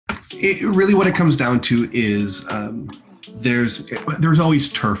Really what it comes down to is there's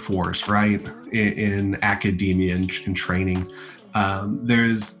always turf wars, right? In academia and training.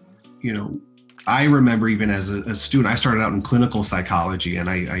 There's, I remember even as a student, I started out in clinical psychology and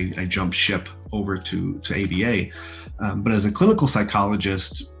I jumped ship over to ABA. But as a clinical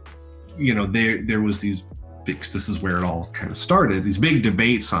psychologist, there was these big, this is where it all kind of started, these big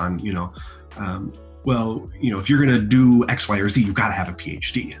debates on, if you're going to do X, Y, or Z, you've got to have a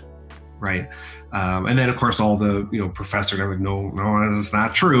PhD, right? And then of course all the, professors are like, no, that's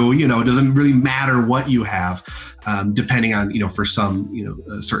not true. It doesn't really matter what you have, depending on, for some,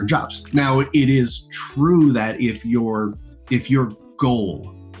 certain jobs. Now, it is true that if your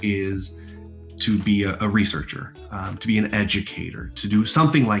goal is to be a researcher, to be an educator, to do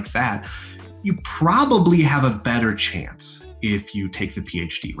something like that, you probably have a better chance if you take the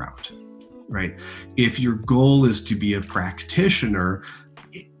PhD route, right? If your goal is to be a practitioner,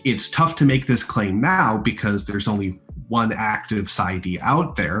 it's tough to make this claim now because there's only one active PsyD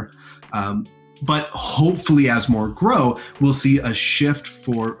out there. But hopefully as more grow, we'll see a shift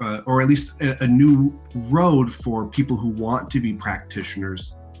for, or at least a new road for people who want to be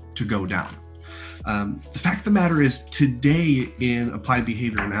practitioners to go down. The fact of the matter is today in applied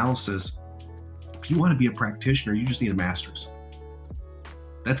behavior analysis, if you want to be a practitioner, you just need a master's.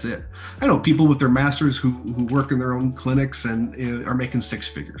 That's it. I know people with their masters who work in their own clinics and are making six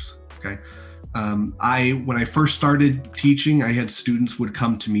figures. Okay. When I first started teaching, I had students would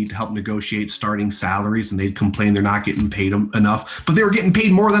come to me to help negotiate starting salaries, and they'd complain they're not getting paid enough, but they were getting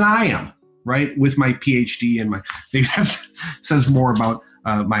paid more than I am, right? With my PhD and that says more about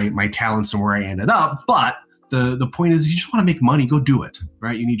my talents and where I ended up. But the point is, you just want to make money, go do it,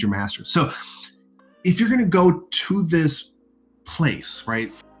 right? You need your master's. So if you're going to go to this place,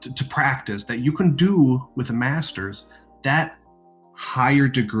 right, to practice that you can do with a master's, that higher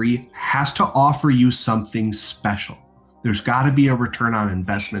degree has to offer you something special. There's got to be a return on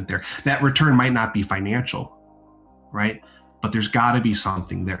investment there. That return might not be financial, right? But there's got to be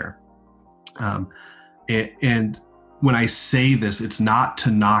something there. And when I say this, it's not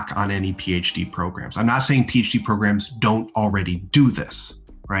to knock on any PhD programs. I'm not saying PhD programs don't already do this,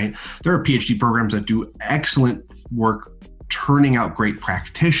 right? There are PhD programs that do excellent work turning out great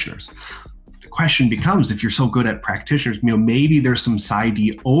practitioners. The question becomes, if you're so good at practitioners, maybe there's some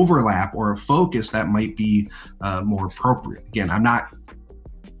PsyD overlap or a focus that might be more appropriate. Again,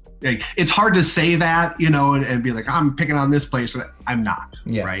 it's hard to say that, and be like, I'm picking on this place. I'm not,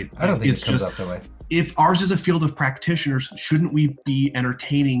 right? I don't think it comes out that way. If ours is a field of practitioners, shouldn't we be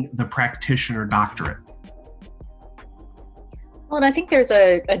entertaining the practitioner doctorate? Well, and I think there's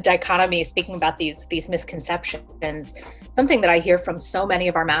a dichotomy, speaking about these misconceptions. Something that I hear from so many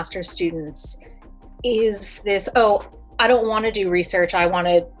of our master's students is this, I don't want to do research, I want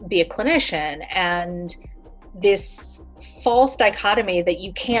to be a clinician. And this false dichotomy that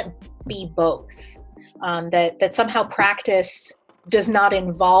you can't be both, that somehow practice does not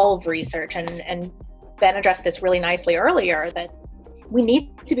involve research. And Ben addressed this really nicely earlier, that we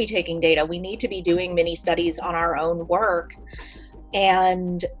need to be taking data, we need to be doing mini studies on our own work.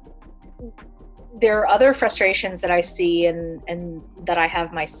 And there are other frustrations that I see and that I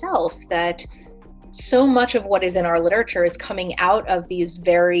have myself, that so much of what is in our literature is coming out of these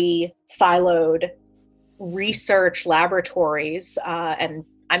very siloed research laboratories, and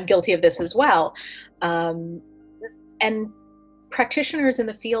I'm guilty of this as well. And practitioners in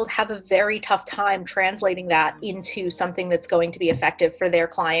the field have a very tough time translating that into something that's going to be effective for their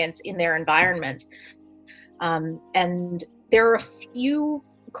clients in their environment. And there are a few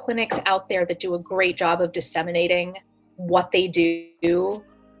clinics out there that do a great job of disseminating what they do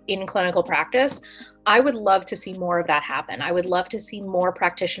in clinical practice. I would love to see more of that happen. I would love to see more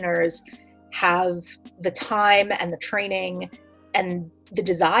practitioners have the time and the training and the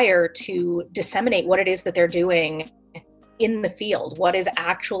desire to disseminate what it is that they're doing in the field, what is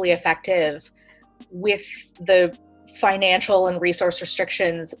actually effective with the financial and resource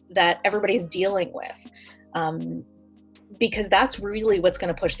restrictions that everybody's dealing with. Because that's really what's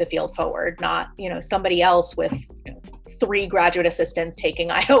going to push the field forward, not, somebody else with 3 graduate assistants taking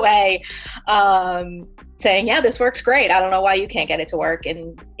IOA, saying, yeah, this works great. I don't know why you can't get it to work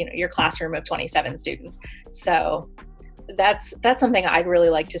in, your classroom of 27 students. So that's something I'd really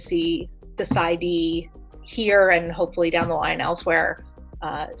like to see the PsyD here and hopefully down the line elsewhere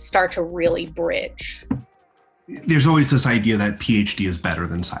start to really bridge. There's always this idea that PhD is better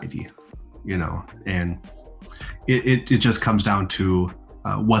than PsyD, and it just comes down to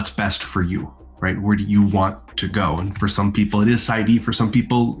what's best for you, right? Where do you want to go? And for some people it is PsyD, for some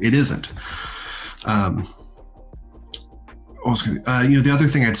people it isn't. The other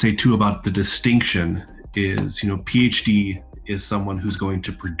thing I'd say too about the distinction is, PhD is someone who's going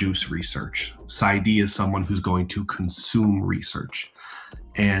to produce research. PsyD is someone who's going to consume research.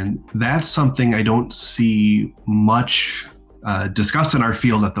 And that's something I don't see much discussed in our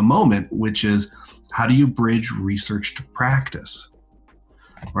field at the moment, which is how do you bridge research to practice,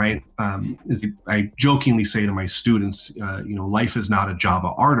 right? I jokingly say to my students, life is not a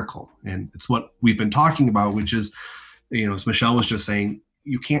Java article. And it's what we've been talking about, which is, as Michelle was just saying,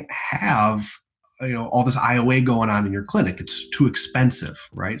 you can't have all this IOA going on in your clinic. It's too expensive,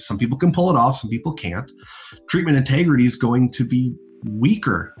 right? Some people can pull it off, some people can't. Treatment integrity is going to be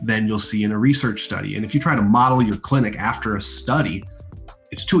weaker than you'll see in a research study. And if you try to model your clinic after a study,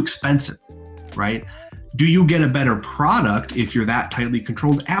 it's too expensive, right? Do you get a better product if you're that tightly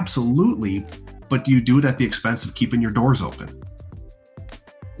controlled? Absolutely. But do you do it at the expense of keeping your doors open?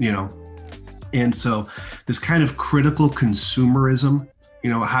 And so this kind of critical consumerism,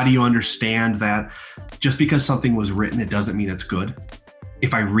 how do you understand that just because something was written, it doesn't mean it's good?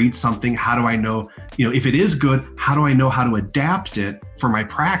 If I read something, how do I know, if it is good, how do I know how to adapt it for my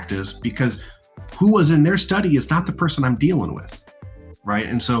practice? Because who was in their study is not the person I'm dealing with, right?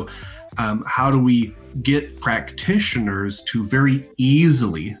 And so how do we get practitioners to very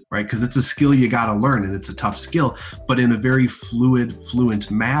easily, right? Because it's a skill you got to learn and it's a tough skill, but in a very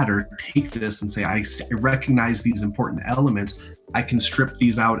fluent manner, take this and say, I recognize these important elements. I can strip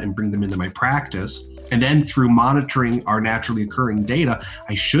these out and bring them into my practice. And then through monitoring our naturally occurring data,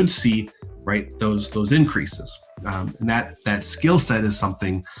 I should see, right, those increases. And that skill set is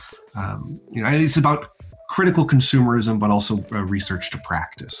something, it's about critical consumerism, but also research to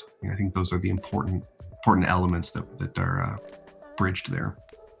practice. I think those are the important elements that are bridged there.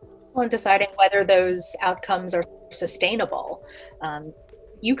 Well, and deciding whether those outcomes are sustainable.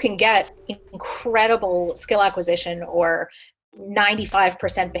 You can get incredible skill acquisition or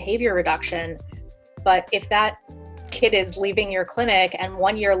 95% behavior reduction, but if that kid is leaving your clinic and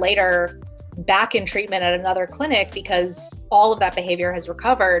 1 year later back in treatment at another clinic because all of that behavior has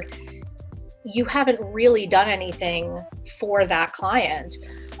recovered, you haven't really done anything for that client.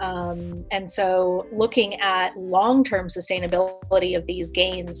 And so looking at long-term sustainability of these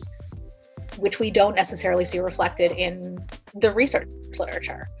gains, which we don't necessarily see reflected in the research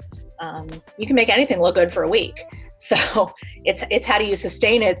literature. You can make anything look good for a week. So it's how do you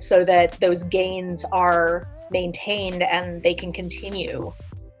sustain it so that those gains are maintained and they can continue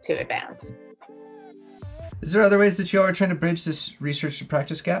to advance. Is there other ways that you all are trying to bridge this research to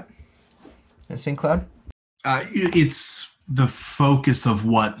practice gap at St. Cloud? It's the focus of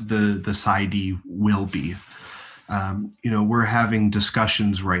what the PsyD will be. We're having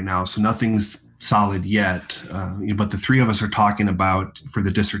discussions right now, so nothing's solid yet, but the three of us are talking about, for the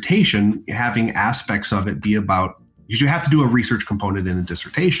dissertation, having aspects of it be about, because you have to do a research component in a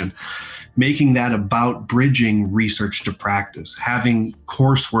dissertation, making that about bridging research to practice, having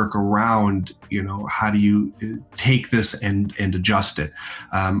coursework around, how do you take this and adjust it.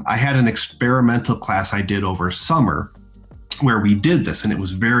 I had an experimental class I did over summer where we did this, and it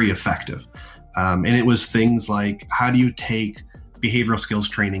was very effective. And it was things like, how do you take behavioral skills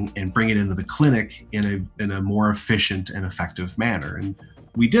training and bring it into the clinic in a more efficient and effective manner? And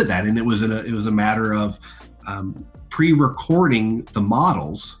we did that, and it was a matter of pre-recording the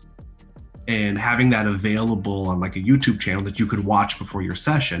models and having that available on like a YouTube channel that you could watch before your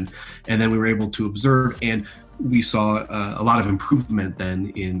session. And then we were able to observe, and we saw a lot of improvement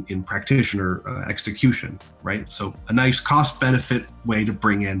then in practitioner execution, right? So a nice cost-benefit way to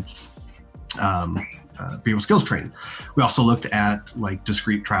bring in behavioral skills training. We also looked at like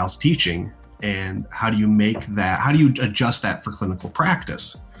discrete trials teaching and how do you adjust that for clinical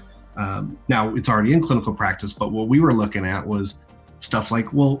practice? Now it's already in clinical practice, but what we were looking at was stuff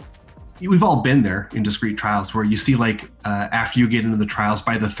like, well, we've all been there in discrete trials where you see like after you get into the trials,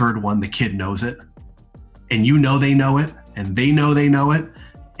 by the third one, the kid knows it, and they know it, and they know it.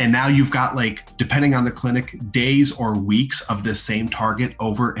 And now you've got, like, depending on the clinic, days or weeks of this same target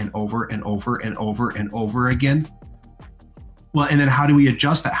over and over and over and over and over again. Well, and then how do we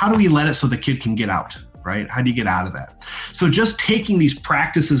adjust that? How do we let it so the kid can get out, right? How do you get out of that? So just taking these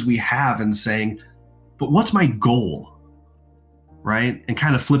practices we have and saying, but what's my goal, right? And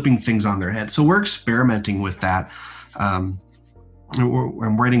kind of flipping things on their head. So we're experimenting with that. I'm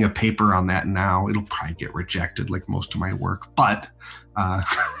writing a paper on that now. It'll probably get rejected like most of my work, but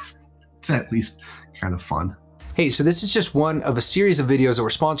it's at least kind of fun. Hey, so this is just one of a series of videos that were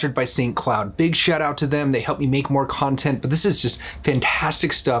sponsored by St. Cloud. Big shout out to them. They help me make more content, but this is just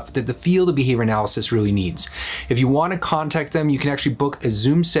fantastic stuff that the field of behavior analysis really needs. If you want to contact them, you can actually book a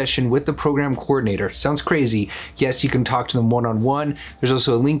Zoom session with the program coordinator. Sounds crazy. Yes, you can talk to them one-on-one. There's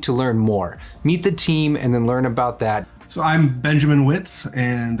also a link to learn more. Meet the team and then learn about that. So I'm Ben Witts,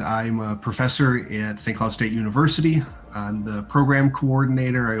 and I'm a professor at St. Cloud State University. I'm the program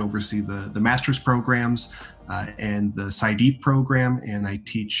coordinator. I oversee the master's programs and the PsyD program, and I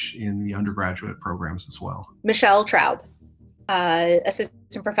teach in the undergraduate programs as well. Michelle Traub,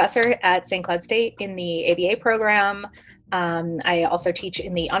 assistant professor at St. Cloud State in the ABA program. I also teach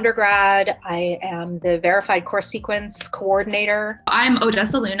in the undergrad. I am the verified course sequence coordinator. I'm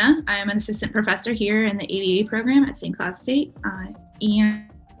Odessa Luna. I am an assistant professor here in the ABA program at St. Cloud State.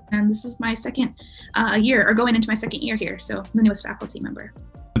 And this is my second year, or going into my second year here, so the newest faculty member.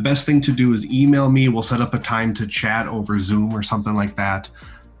 The best thing to do is email me. We'll set up a time to chat over Zoom or something like that.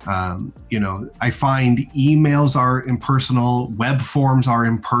 I find emails are impersonal, web forms are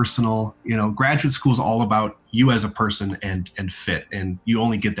impersonal. Graduate school is all about you as a person and fit, and you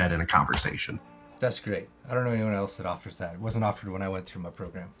only get that in a conversation. That's great. I don't know anyone else that offers that. It wasn't offered when I went through my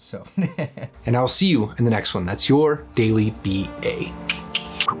program, so. And I'll see you in the next one. That's your Daily BA.